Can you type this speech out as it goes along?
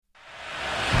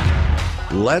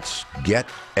Let's get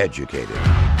educated.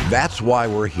 That's why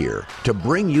we're here, to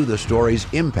bring you the stories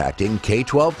impacting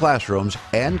K-12 classrooms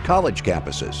and college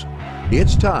campuses.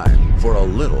 It's time for a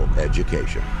little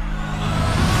education.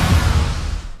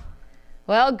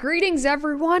 Well, greetings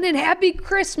everyone and happy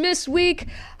Christmas week.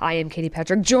 I am Katie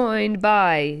Patrick, joined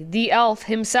by the elf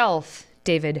himself,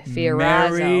 David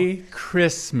Fiorazzo. Merry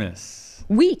Christmas.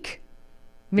 Week.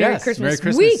 Merry Yes, Christmas Merry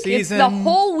Christmas week. season. It's the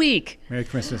whole week. Merry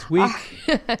Christmas week.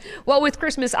 Well, with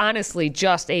Christmas honestly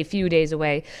just a few days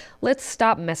away, let's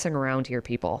stop messing around here,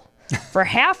 people. For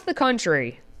half the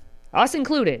country, us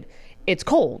included, it's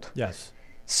cold. Yes.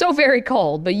 So very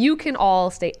cold, but you can all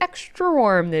stay extra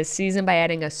warm this season by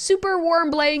adding a super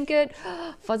warm blanket,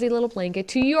 fuzzy little blanket,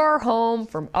 to your home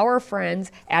from our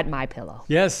friends at MyPillow.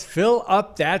 Yes, fill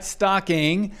up that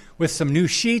stocking with some new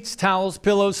sheets, towels,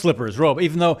 pillows, slippers, robe.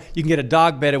 Even though you can get a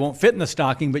dog bed, it won't fit in the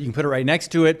stocking, but you can put it right next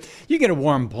to it. You get a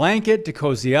warm blanket to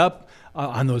cozy up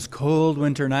on those cold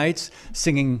winter nights,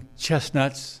 singing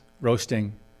chestnuts,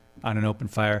 roasting on an open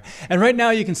fire. And right now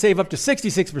you can save up to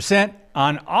 66%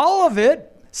 on all of it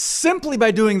simply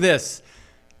by doing this.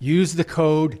 Use the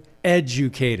code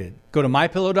EDUCATED. Go to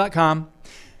mypillow.com,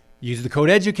 use the code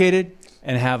EDUCATED,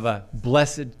 and have a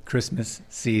blessed Christmas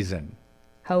season.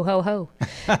 Ho, ho, ho.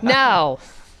 Now,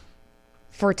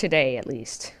 for today at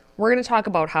least, we're going to talk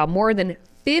about how more than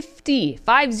 50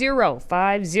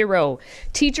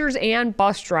 teachers and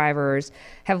bus drivers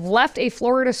have left a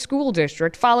Florida school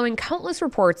district following countless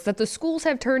reports that the schools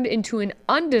have turned into an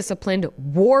undisciplined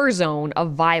war zone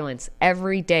of violence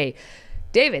every day.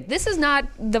 David, this is not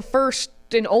the first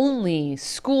and only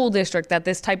school district that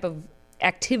this type of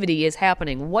activity is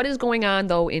happening. What is going on,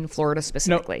 though, in Florida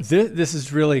specifically? No, this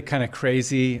is really kind of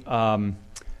crazy.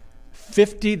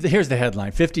 50, here's the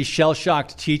headline: 50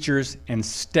 shell-shocked teachers and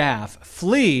staff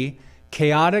flee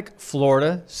chaotic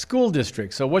Florida school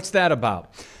district. So what's that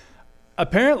about?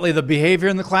 Apparently the behavior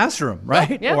in the classroom,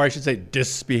 right? Yeah. Or I should say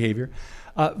disbehavior.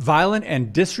 Violent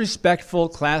and disrespectful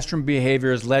classroom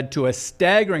behavior has led to a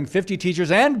staggering 50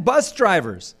 teachers and bus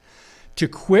drivers to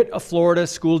quit a Florida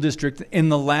school district in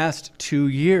the last 2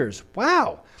 years.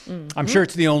 Wow. Mm-hmm. I'm sure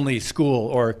it's the only school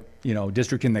or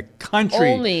district in the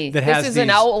country that has this is these an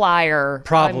outlier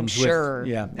problems I'm sure. with.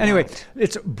 Yeah. Anyway,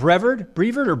 it's Brevard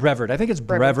or Brevard? I think it's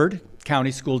Brevard County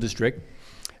School District.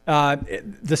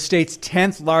 The state's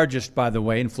 10th largest, by the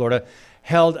way, in Florida,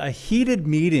 held a heated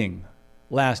meeting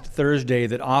last Thursday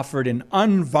that offered an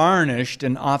unvarnished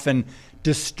and often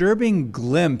disturbing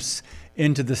glimpse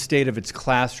into the state of its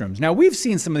classrooms. Now, we've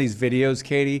seen some of these videos,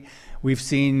 Katie. We've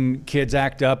seen kids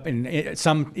act up, and a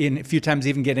few times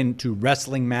even get into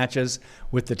wrestling matches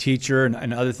with the teacher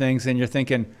and other things. And you're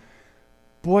thinking,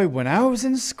 boy, when I was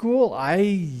in school, I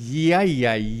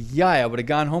would have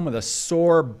gone home with a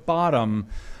sore bottom.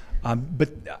 But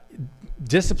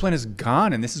discipline is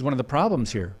gone, and this is one of the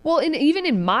problems here. Well, and even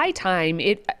in my time,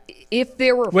 if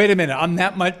there were... Wait a minute, I'm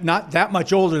not that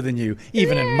much older than you,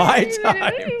 even in my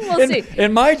time. We'll see.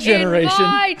 In my generation.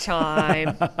 In my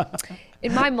time.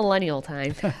 In my millennial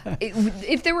time,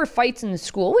 if there were fights in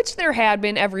school, which there had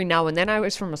been every now and then, I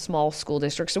was from a small school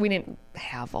district, so we didn't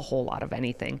have a whole lot of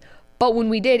anything. But when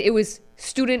we did, it was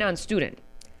student on student.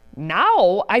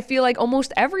 Now, I feel like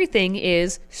almost everything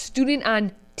is student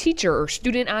on teacher or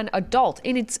student on adult.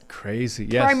 And it's crazy,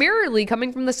 yes. Primarily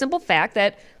coming from the simple fact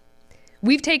that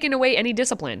we've taken away any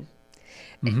discipline.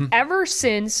 Mm-hmm. Ever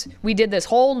since we did this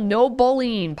whole no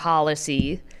bullying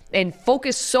policy and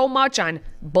focused so much on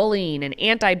bullying and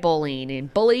anti-bullying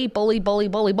and bully,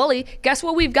 guess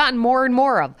what we've gotten more and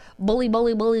more of? Bully.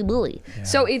 Yeah.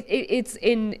 So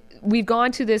we've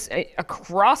gone to this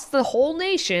across the whole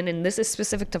nation, and this is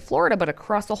specific to Florida, but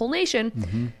across the whole nation,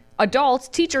 mm-hmm. Adults,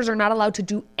 teachers are not allowed to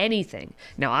do anything.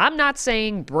 Now, I'm not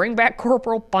saying bring back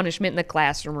corporal punishment in the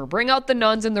classroom or bring out the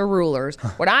nuns and the rulers.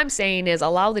 What I'm saying is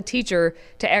allow the teacher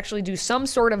to actually do some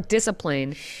sort of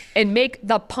discipline and make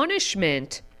the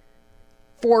punishment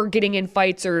for getting in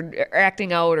fights or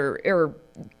acting out or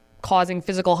causing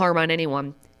physical harm on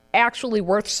anyone actually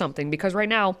worth something. Because right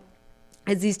now,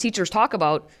 as these teachers talk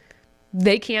about,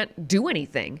 they can't do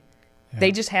anything. Yeah.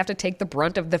 They just have to take the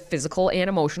brunt of the physical and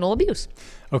emotional abuse.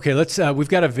 Okay, we've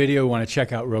got a video we want to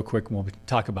check out real quick, and we'll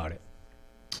talk about it.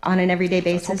 On an everyday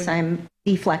basis, I'm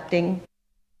deflecting,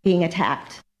 being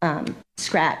attacked,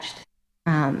 scratched,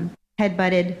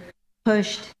 head-butted,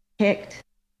 pushed, kicked.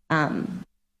 I've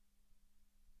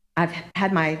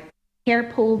had my hair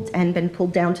pulled and been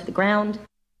pulled down to the ground.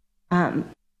 I've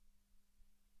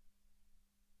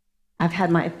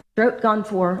had my throat gone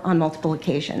for on multiple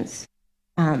occasions.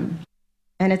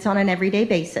 And it's on an everyday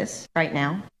basis right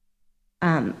now.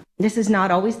 This is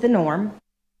not always the norm.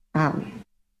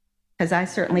 because I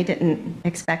certainly didn't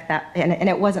expect that. And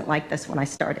it wasn't like this when I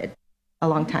started a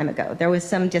long time ago. There was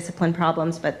some discipline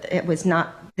problems, but it was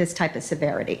not this type of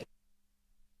severity.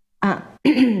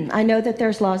 I know that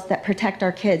there's laws that protect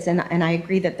our kids, and I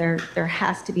agree that there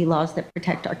has to be laws that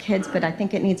protect our kids, but I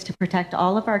think it needs to protect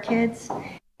all of our kids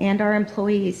and our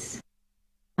employees.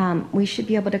 We should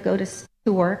be able to go to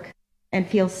work and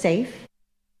feel safe.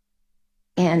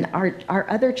 And our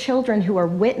other children who are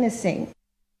witnessing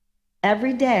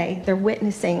every day, they're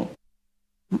witnessing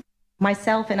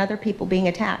myself and other people being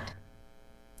attacked.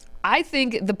 I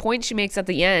think the point she makes at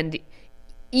the end,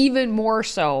 even more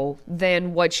so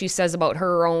than what she says about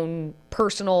her own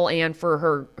personal and for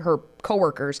her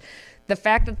coworkers, the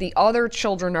fact that the other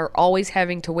children are always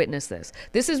having to witness this.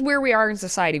 This is where we are in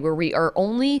society, where we are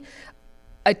only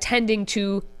attending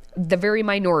to the very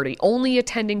minority, only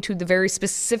attending to the very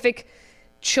specific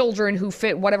children who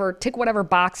tick whatever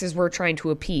boxes we're trying to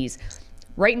appease.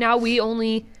 Right now, we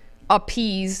only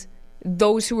appease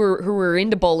those who are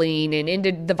into bullying and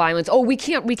into the violence. Oh, we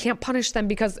can't punish them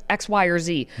because X, Y, or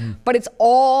Z. But it's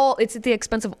at the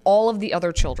expense of all of the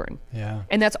other children. Yeah.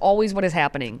 And that's always what is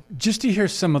happening. Just to hear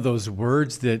some of those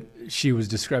words that she was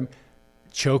describing,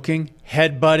 choking,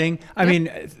 headbutting. I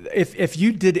mean, if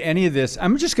you did any of this,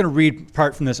 I'm just going to read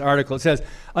part from this article. It says,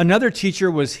 another teacher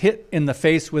was hit in the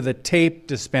face with a tape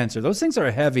dispenser. Those things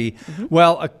are heavy.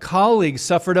 Well, a colleague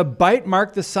suffered a bite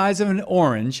mark the size of an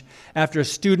orange after a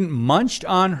student munched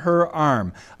on her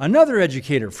arm. Another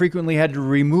educator frequently had to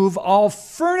remove all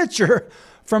furniture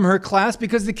from her class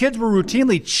because the kids were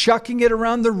routinely chucking it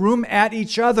around the room at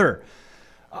each other.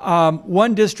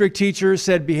 One district teacher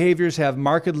said behaviors have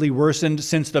markedly worsened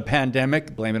since the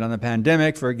pandemic. Blame it on the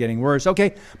pandemic for it getting worse.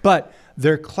 Okay, but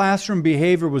their classroom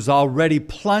behavior was already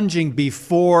plunging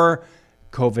before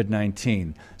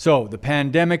COVID-19. So the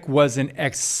pandemic was an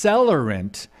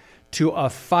accelerant to a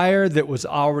fire that was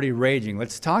already raging.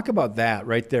 Let's talk about that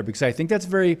right there, because I think that's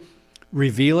very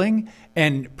revealing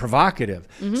and provocative.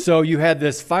 So you had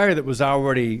this fire that was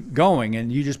already going,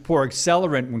 and you just pour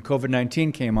accelerant when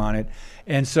COVID-19 came on it.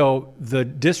 And so the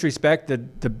disrespect, the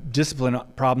discipline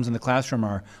problems in the classroom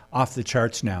are off the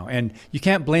charts now. And you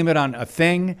can't blame it on a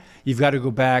thing. You've got to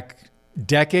go back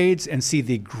decades and see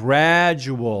the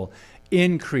gradual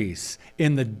increase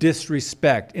in the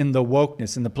disrespect, in the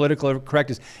wokeness, in the political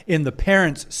correctness, in the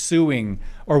parents suing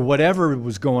or whatever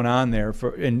was going on there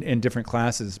in different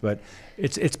classes. But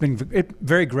it's been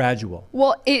very gradual.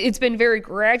 Well, it's been very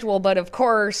gradual, but of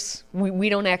course, we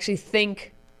don't actually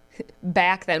think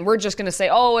back then. We're just going to say,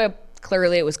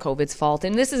 clearly it was COVID's fault.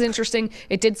 And this is interesting.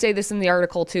 It did say this in the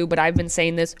article too, but I've been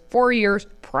saying this for years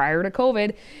prior to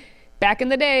COVID. Back in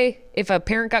the day, if a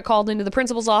parent got called into the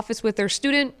principal's office with their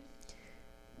student,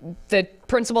 the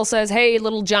principal says, hey,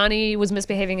 little Johnny was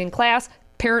misbehaving in class.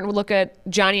 Parent would look at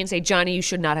Johnny and say, Johnny, you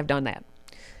should not have done that.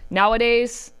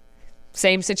 Nowadays,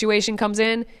 same situation comes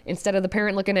in. Instead of the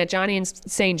parent looking at Johnny and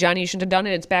saying, Johnny, you shouldn't have done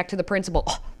it, it's back to the principal.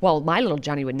 Oh, well, my little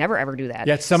Johnny would never, ever do that.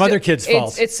 Yeah, it's some other kid's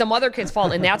fault. It's some other kid's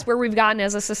fault. And that's where we've gotten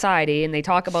as a society. And they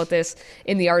talk about this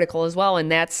in the article as well.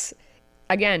 And that's,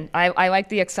 again, I like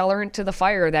the accelerant to the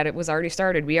fire that it was already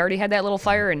started. We already had that little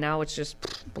fire, and now it's just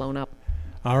blown up.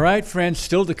 All right, friends,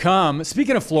 still to come.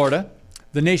 Speaking of Florida,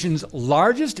 the nation's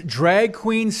largest drag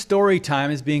queen story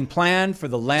time is being planned for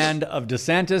the land of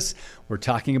DeSantis. We're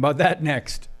talking about that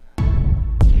next.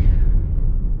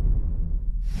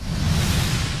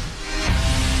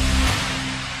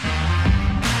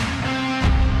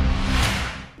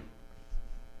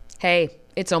 Hey,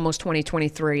 it's almost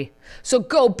 2023, so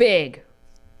go big.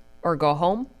 Or go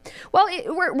home? Well,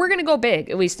 we're going to go big,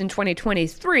 at least in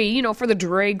 2023, for the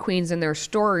drag queens and their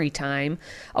story time,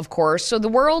 of course. So the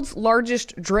world's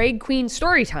largest drag queen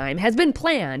story time has been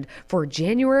planned for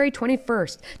January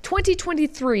 21st,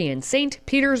 2023 in St.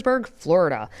 Petersburg,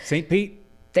 Florida. St. Pete.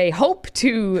 They hope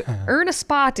to earn a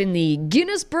spot in the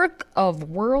Guinness Book of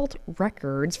World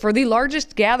Records for the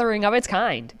largest gathering of its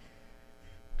kind.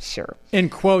 Sure. In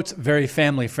quotes, very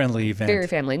family-friendly event. Very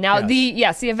family. Now,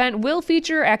 yes. the event will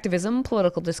feature activism,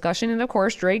 political discussion, and of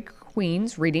course, drag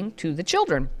queens reading to the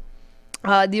children.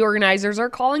 The organizers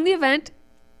are calling the event,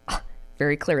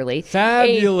 very clearly,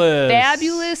 fabulous. A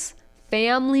fabulous,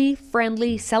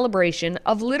 family-friendly celebration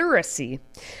of literacy,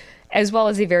 as well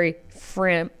as a very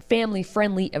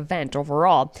family-friendly event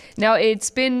overall. Now,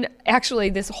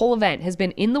 this whole event has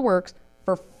been in the works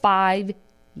for 5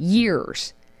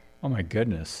 years. Oh my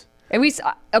goodness! At least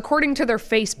according to their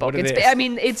Facebook, it's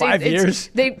 5 years.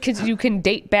 Because you can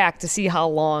date back to see how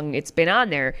long it's been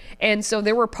on there, and so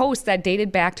there were posts that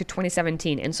dated back to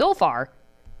 2017, and so far,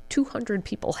 200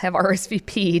 people have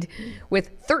RSVP'd, with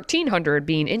 1,300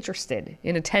 being interested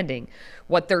in attending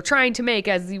what they're trying to make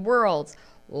as the world's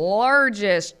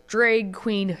largest drag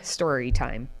queen story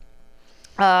time.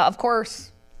 Of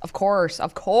course,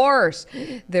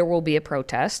 there will be a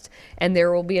protest and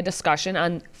there will be a discussion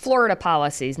on Florida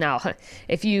policies. Now,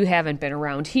 if you haven't been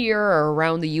around here or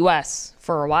around the U.S.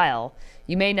 for a while,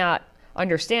 you may not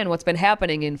understand what's been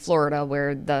happening in Florida,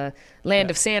 where the land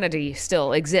of sanity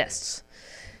still exists.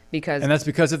 And that's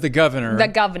because of the governor.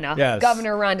 Yes.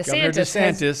 Governor Ron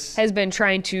DeSantis has been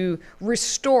trying to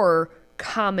restore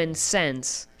common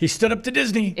sense. He stood up to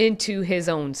Disney. Into his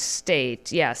own state,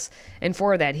 yes. And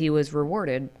for that, he was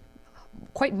rewarded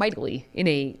quite mightily in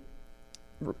a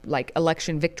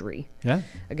election victory. Yeah.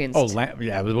 Against. It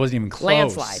wasn't even close.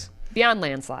 Landslide. Beyond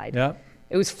landslide. Yeah.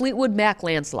 It was Fleetwood Mac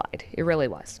landslide. It really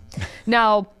was.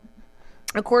 Now,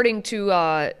 according to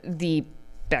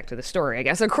back to the story, I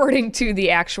guess, according to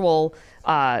the actual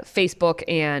Facebook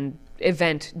and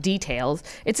event details,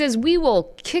 it says, we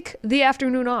will kick the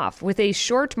afternoon off with a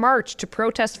short march to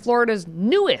protest Florida's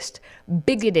newest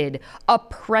bigoted,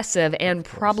 oppressive, and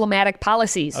problematic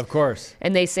policies. Of course.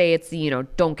 And they say it's the,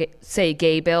 don't say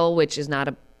gay bill, which is not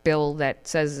a bill that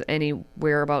says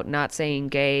anywhere about not saying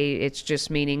gay. It's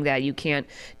just meaning that you can't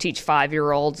teach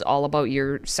 5-year-olds all about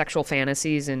your sexual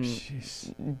fantasies and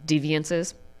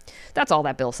deviances. That's all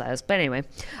that bill says. But anyway,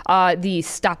 the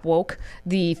Stop Woke,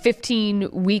 the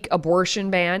 15-week abortion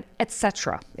ban,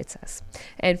 etc., it says.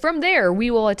 And from there,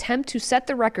 we will attempt to set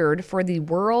the record for the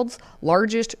world's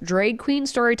largest drag queen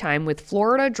story time, with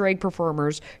Florida drag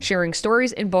performers sharing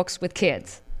stories and books with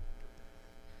kids.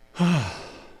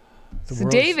 So,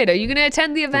 David, are you going to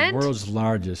attend the event? The world's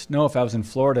largest. No, if I was in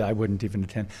Florida, I wouldn't even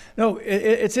attend. No,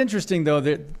 it's interesting, though,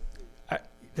 that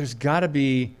there's got to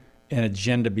be an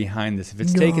agenda behind this. If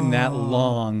it's taken that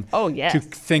long to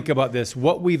think about this,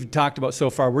 what we've talked about so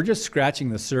far, we're just scratching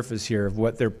the surface here of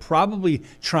what they're probably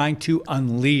trying to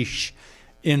unleash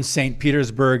in St.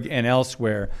 Petersburg and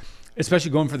elsewhere,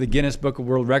 especially going for the Guinness Book of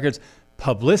World Records.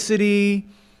 Publicity,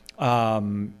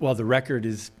 the record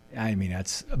is,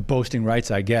 that's boasting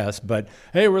rights, I guess, but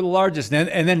hey, we're the largest.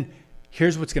 And then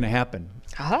here's what's going to happen.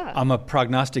 Aha. I'm a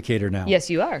prognosticator now. Yes,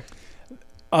 you are.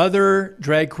 Other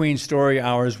drag queen story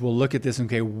hours will look at this and,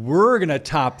 okay, we're going to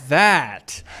top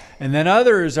that. And then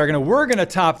others are we're going to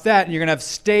top that. And you're going to have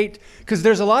state, because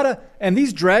there's a lot of, and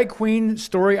these drag queen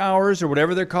story hours or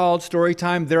whatever they're called, story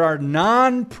time, there are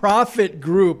non-profit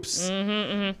groups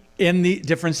in the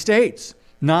different states.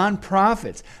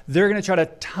 Non-profits. They're going to try to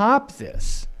top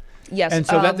this. Yes. And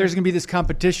so that there's going to be this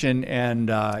competition, and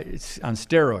it's on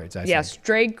steroids, I think. Yes,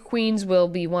 drag queens will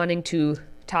be wanting to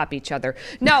top each other.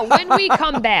 Now, when we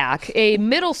come back, a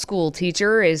middle school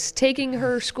teacher is taking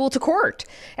her school to court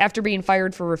after being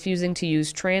fired for refusing to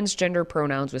use transgender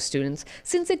pronouns with students,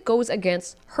 since it goes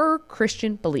against her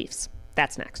Christian beliefs.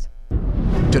 That's next.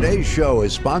 Today's show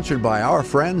is sponsored by our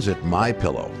friends at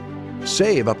MyPillow.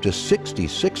 Save up to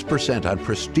 66% on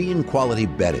pristine quality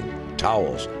bedding,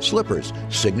 towels, slippers,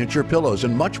 signature pillows,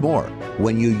 and much more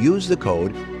when you use the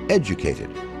code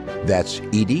EDUCATED. That's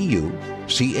EDUCATED.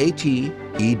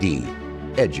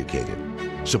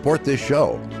 Educated. Support this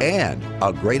show and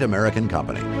a great American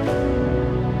company.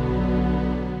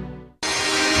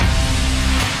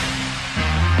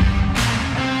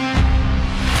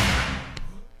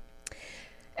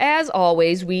 As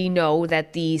always, we know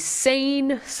that the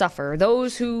sane suffer.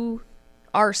 Those who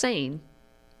are sane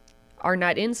are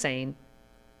not insane,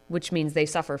 which means they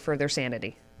suffer for their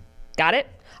sanity. Got it?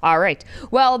 All right.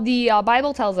 Well, the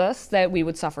Bible tells us that we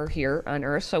would suffer here on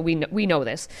earth, so we know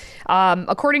this.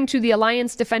 According to the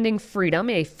Alliance Defending Freedom,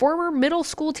 a former middle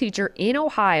school teacher in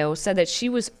Ohio said that she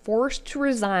was forced to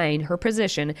resign her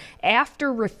position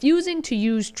after refusing to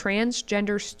use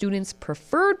transgender students'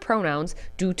 preferred pronouns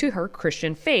due to her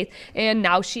Christian faith, and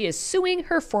now she is suing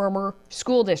her former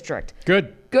school district.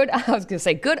 Good. I was going to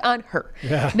say, good on her.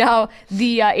 Yeah. Now,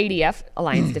 the ADF,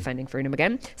 Alliance Defending Freedom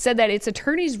again, said that its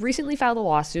attorneys recently filed a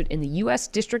lawsuit in the U.S.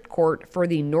 District Court for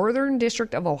the Northern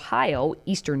District of Ohio,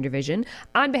 Eastern Division,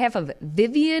 on behalf of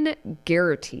Vivian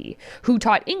Garrity, who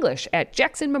taught English at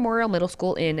Jackson Memorial Middle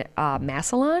School in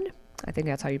Massillon. I think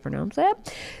that's how you pronounce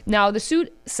that. Now, the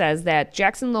suit says that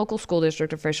Jackson local school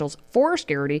district officials forced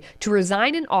Garrity to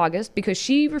resign in August because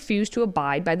she refused to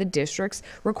abide by the district's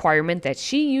requirement that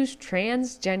she use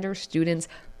transgender students'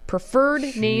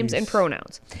 preferred names and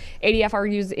pronouns. ADF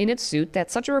argues in its suit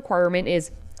that such a requirement is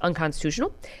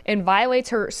unconstitutional and violates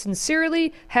her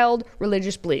sincerely held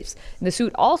religious beliefs. The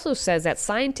suit also says that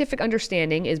scientific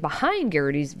understanding is behind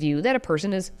Garrity's view that a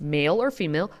person is male or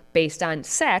female based on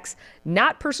sex,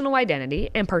 not personal identity,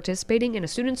 and participating in a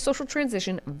student's social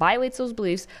transition violates those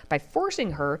beliefs by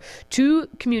forcing her to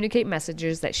communicate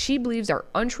messages that she believes are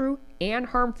untrue and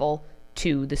harmful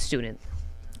to the student.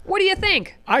 What do you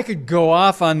think? I could go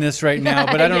off on this right now,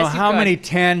 but I don't know Yes, you how could. many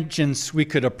tangents we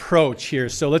could approach here.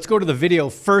 So let's go to the video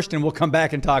first, and we'll come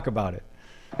back and talk about it.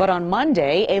 But on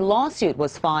Monday, a lawsuit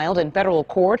was filed in federal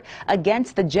court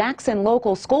against the Jackson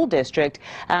local school district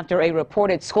after a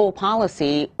reported school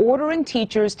policy ordering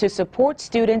teachers to support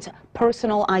students'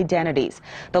 personal identities.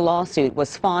 The lawsuit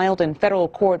was filed in federal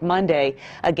court Monday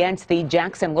against the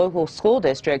Jackson local school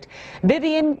district.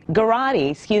 Vivian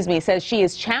Garati, says she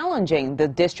is challenging the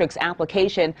district's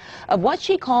application of what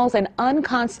she calls an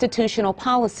unconstitutional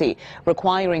policy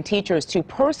requiring teachers to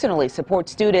personally support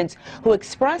students who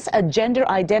express a gender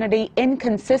identity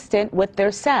inconsistent with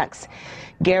their sex.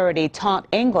 Garrity taught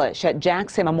English at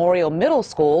Jackson Memorial Middle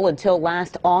School until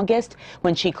last August,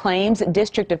 when she claims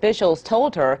district officials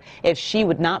told her if she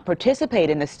would not participate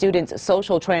in the students'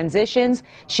 social transitions,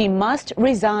 she must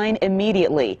resign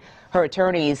immediately. Her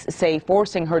attorneys say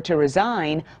forcing her to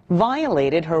resign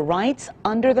violated her rights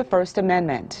under the First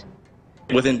Amendment.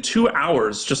 Within 2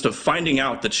 hours just of finding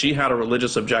out that she had a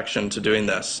religious objection to doing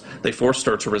this, they forced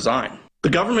her to resign. The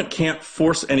government can't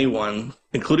force anyone,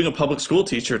 including a public school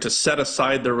teacher, to set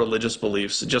aside their religious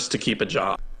beliefs just to keep a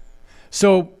job.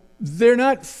 So they're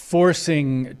not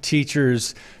forcing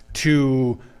teachers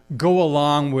to go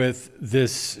along with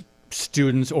this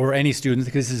students or any students,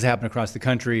 because this has happened across the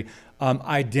country,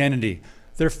 identity.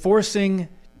 They're forcing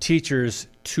teachers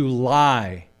to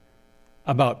lie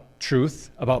about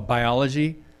truth, about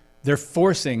biology. They're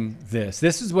forcing this.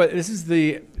 This is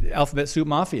the alphabet soup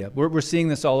mafia. We're seeing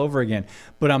this all over again.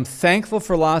 But I'm thankful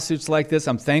for lawsuits like this.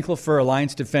 I'm thankful for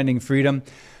Alliance Defending Freedom.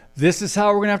 This is how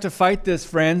we're going to have to fight this,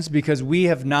 friends, because we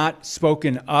have not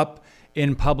spoken up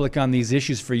in public on these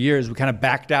issues for years. We kind of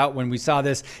backed out when we saw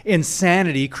this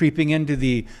insanity creeping into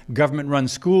the government-run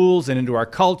schools and into our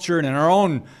culture and in our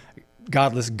own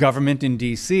godless government in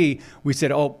D.C. We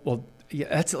said, oh, well, yeah,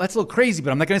 that's a little crazy,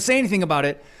 but I'm not going to say anything about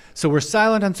it. So we're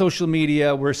silent on social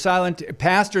media. We're silent.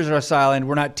 Pastors are silent.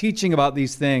 We're not teaching about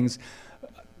these things.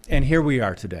 And here we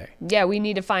are today. Yeah, we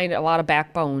need to find a lot of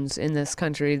backbones in this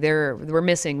country. We're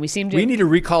missing. We need to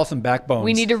recall some backbones.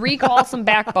 We need to recall some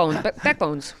backbones.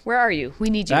 Backbones, where are you? We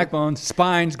need you. Backbones,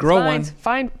 spines, grow one.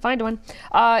 Find one.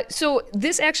 So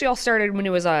this actually all started when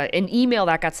it was an email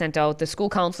that got sent out. The school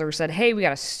counselor said, hey, we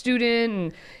got a student,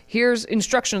 and here's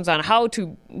instructions on how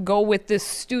to go with this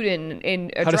student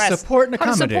and address. How to support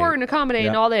and accommodate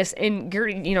and all this. And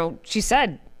Gary, she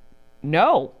said,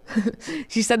 no.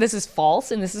 She said this is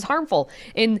false and this is harmful.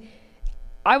 And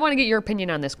I want to get your opinion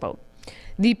on this quote.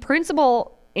 The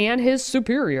principal and his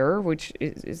superior, which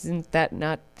isn't that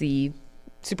not the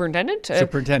superintendent?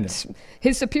 Superintendent.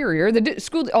 His superior,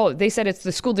 they said it's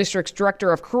the school district's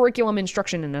director of curriculum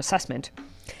instruction and assessment,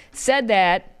 said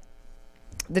that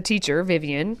the teacher,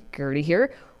 Vivian Garrity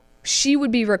here, she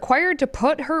would be required to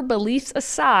put her beliefs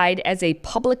aside as a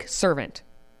public servant.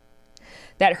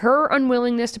 That her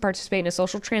unwillingness to participate in a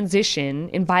social transition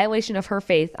in violation of her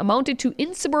faith amounted to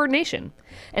insubordination,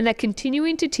 and that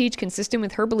continuing to teach consistent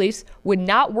with her beliefs would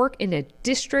not work in a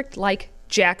district like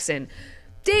Jackson.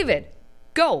 David,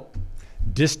 go.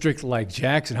 District like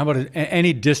Jackson. How about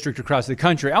any district across the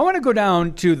country? I want to go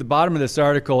down to the bottom of this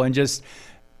article and just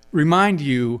remind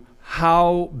you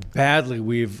how badly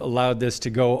we've allowed this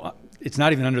to go. It's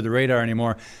not even under the radar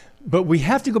anymore. But we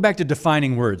have to go back to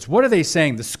defining words. What are they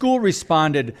saying? The school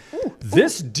responded,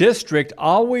 this district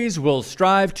always will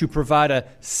strive to provide a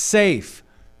safe,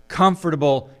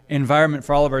 comfortable environment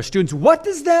for all of our students. What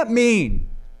does that mean?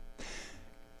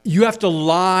 You have to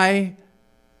lie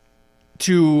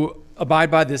to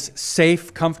abide by this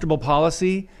safe, comfortable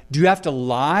policy? Do you have to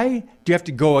lie? Do you have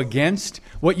to go against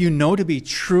what you know to be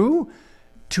true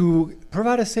to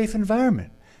provide a safe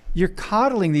environment? You're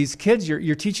coddling these kids.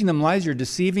 You're teaching them lies. You're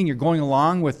deceiving. You're going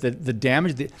along with the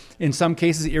damage, in some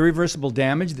cases, irreversible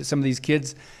damage that some of these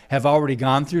kids have already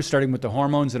gone through, starting with the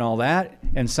hormones and all that,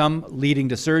 and some leading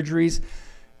to surgeries.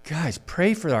 Guys,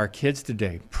 pray for our kids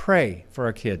today. Pray for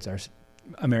our kids,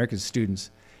 America's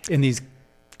students in these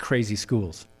crazy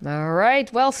schools. All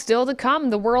right. Well, still to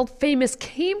come, the world-famous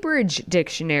Cambridge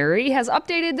Dictionary has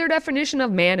updated their definition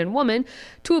of man and woman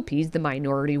to appease the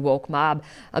minority woke mob.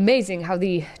 Amazing how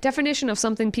the definition of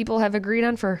something people have agreed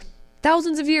on for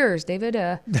thousands of years, David,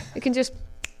 it can just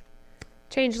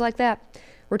change like that.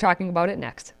 We're talking about it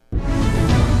next.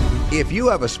 If you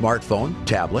have a smartphone,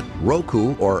 tablet,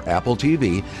 Roku, or Apple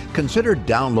TV, consider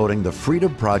downloading the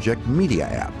Freedom Project Media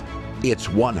app. It's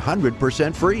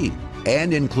 100% free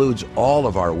and includes all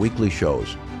of our weekly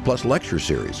shows, plus lecture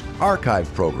series,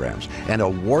 archive programs, and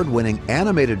award-winning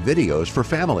animated videos for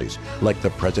families like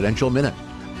the Presidential Minute,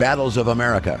 Battles of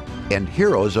America, and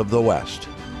Heroes of the West.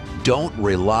 Don't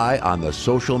rely on the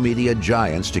social media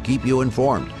giants to keep you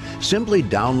informed. Simply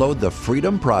download the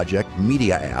Freedom Project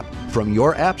Media app from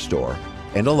your app store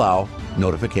and allow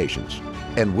notifications.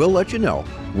 And we'll let you know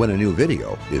when a new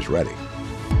video is ready.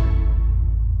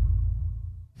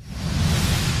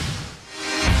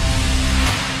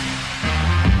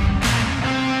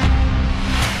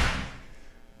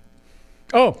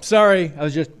 Oh, sorry. I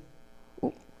was just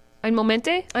Ein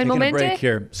Momente? Ein taking a Momente? break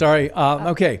here. Sorry.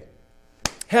 Okay.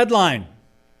 Headline.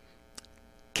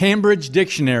 Cambridge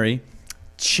Dictionary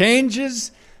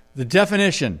changes the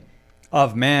definition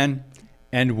of man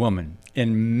and woman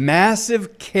in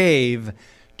massive cave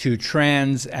to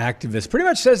trans activists. Pretty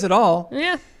much says it all.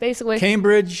 Yeah, basically.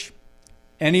 Cambridge,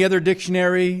 any other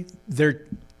dictionary, they're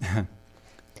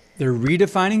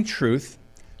redefining truth.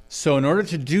 So in order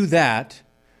to do that,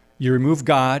 you remove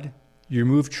God, you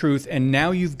remove truth, and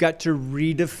now you've got to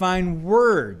redefine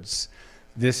words.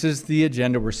 This is the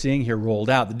agenda we're seeing here rolled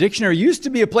out. The dictionary used to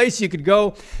be a place you could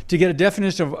go to get a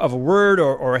definition of a word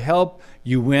or help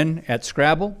you win at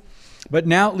Scrabble. But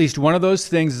now at least one of those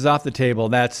things is off the table.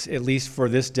 That's at least for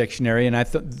this dictionary, and I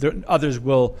thought others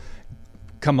will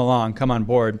come on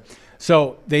board.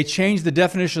 So they changed the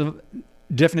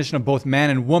definition of both man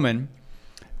and woman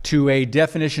to a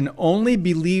definition only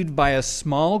believed by a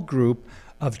small group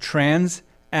of trans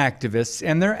activists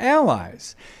and their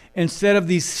allies. Instead of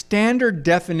the standard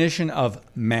definition of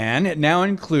man, it now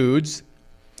includes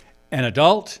an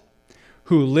adult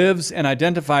who lives and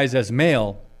identifies as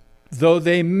male, though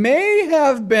they may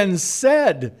have been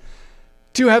said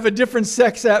to have a different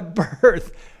sex at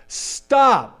birth.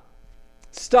 Stop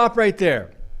right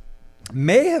there.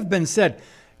 May have been said.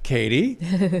 Katie,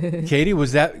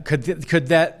 was that, could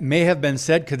that may have been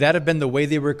said, could that have been the way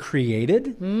they were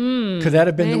created? Could that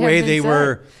have been the way they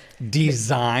were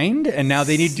designed? And now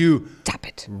they need to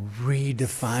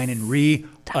redefine and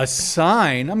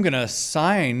reassign. I'm going to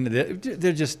assign.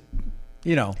 They're just,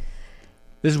 this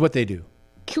is what they do.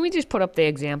 Can we just put up the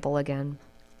example again?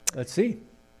 Let's see.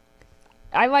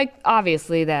 I like,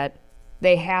 obviously, that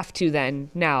they have to then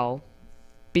now,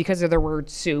 because of their word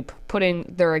soup, put in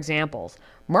their examples.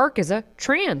 Mark is a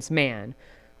trans man,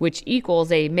 which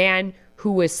equals a man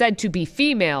who was said to be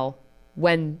female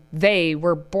when they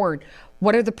were born.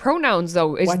 What are the pronouns,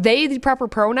 though? Is they the proper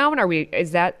pronoun? Are we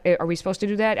supposed to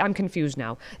do that? I'm confused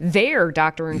now. Their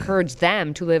doctor encouraged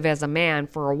them to live as a man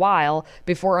for a while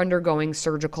before undergoing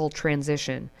surgical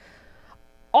transition.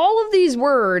 All of these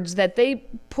words that they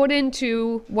put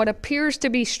into what appears to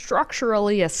be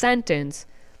structurally a sentence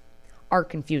are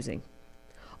confusing.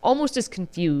 Almost as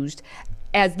confused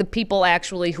as the people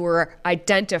actually who are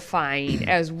identifying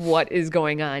as what is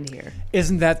going on here.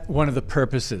 Isn't that one of the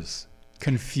purposes?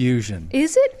 Confusion.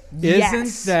 Is it?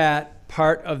 Isn't that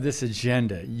part of this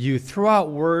agenda? You throw out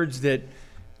words that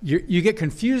you get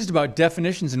confused about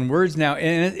definitions and words now,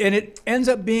 and it ends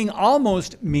up being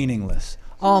almost meaningless.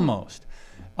 Almost.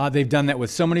 They've done that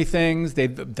with so many things.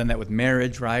 They've done that with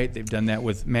marriage, right? They've done that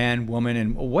with man, woman,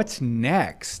 and what's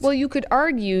next? Well, you could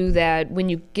argue that when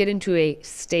you get into a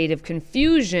state of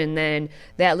confusion, then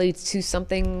that leads to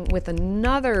something with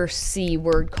another C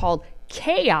word called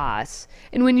chaos.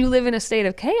 And when you live in a state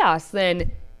of chaos,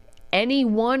 then any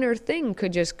one or thing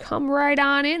could just come right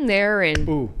on in there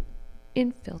and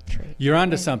infiltrate. You're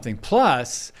onto something.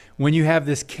 Plus, when you have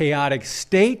this chaotic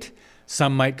state,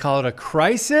 some might call it a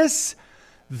crisis,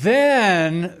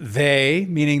 then they,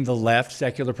 meaning the left,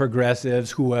 secular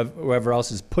progressives, whoever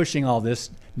else is pushing all this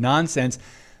nonsense,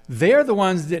 they're the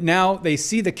ones that now they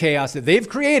see the chaos that they've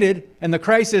created and the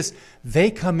crisis.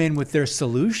 They come in with their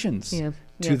solutions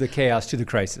to the chaos, to the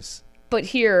crisis. But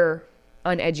here,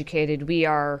 uneducated, we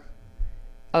are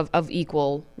of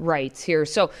equal rights here.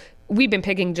 So we've been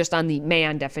picking just on the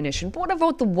man definition. But what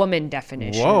about the woman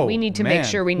definition? Whoa, we need to make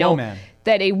sure we know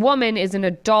that a woman is an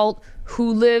adult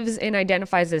who lives and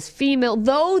identifies as female,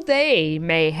 though they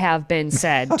may have been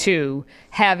said to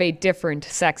have a different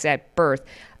sex at birth.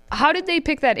 How did they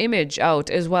pick that image out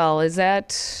as well?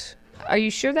 Are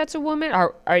you sure that's a woman?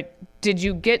 Did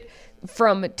you get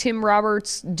from Tim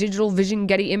Roberts' Digital Vision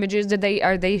Getty Images?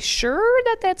 Are they sure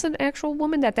that that's an actual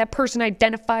woman, that person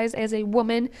identifies as a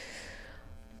woman?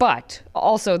 But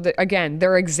also, again,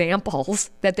 their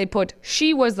examples that they put,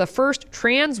 she was the first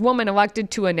trans woman elected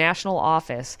to a national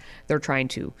office. They're trying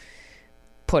to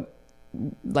put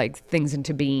like things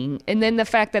into being. And then the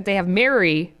fact that they have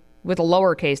Mary with a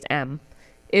lowercase m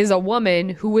is a woman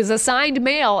who was assigned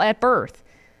male at birth.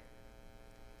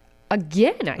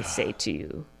 Again, I say to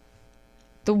you,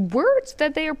 the words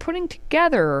that they are putting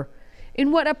together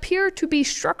in what appear to be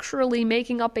structurally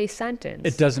making up a sentence.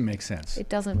 It doesn't make sense. It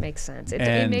doesn't make sense.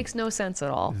 It makes no sense at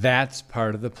all. That's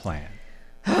part of the plan.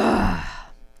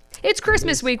 It's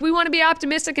Christmas week. We want to be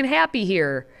optimistic and happy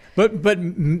here. But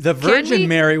the Virgin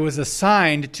Mary was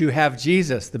assigned to have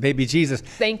Jesus, the baby Jesus.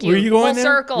 Thank you. Were you going Full there?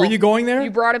 circle. Were you going there? You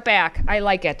brought it back. I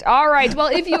like it. All right. Well,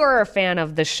 if you are a fan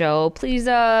of the show, please,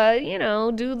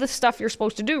 do the stuff you're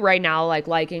supposed to do right now, like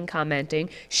liking, commenting,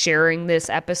 sharing this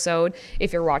episode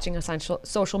if you're watching us on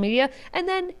social media. And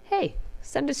then, hey,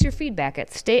 send us your feedback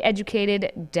at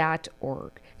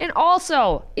stayeducated.org. And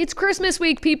also, it's Christmas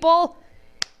week, people.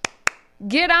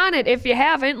 Get on it if you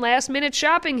haven't. Last minute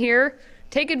shopping here.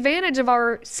 Take advantage of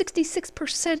our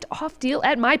 66% off deal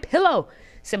at MyPillow.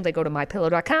 Simply go to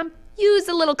mypillow.com. Use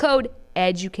the little code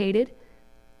EDUCATED.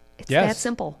 It's that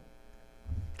simple.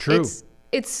 True.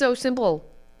 It's so simple.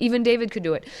 Even David could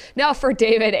do it. Now, for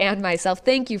David and myself,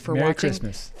 thank you for Merry watching.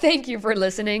 Christmas. Thank you for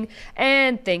listening.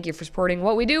 And thank you for supporting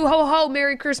what we do. Ho, ho,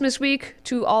 Merry Christmas week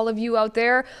to all of you out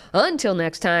there. Until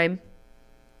next time,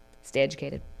 stay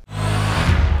educated.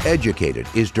 Educated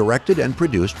is directed and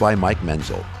produced by Mike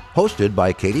Menzel. Hosted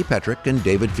by Katie Petrick and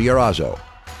David Fiorazzo.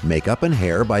 Makeup and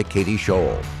hair by Katie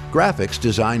Scholl. Graphics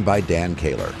designed by Dan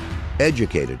Kaler.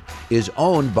 Educated is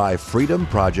owned by Freedom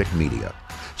Project Media.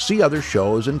 See other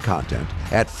shows and content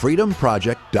at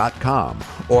freedomproject.com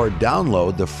or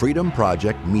download the Freedom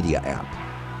Project Media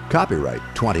app. Copyright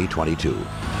 2022.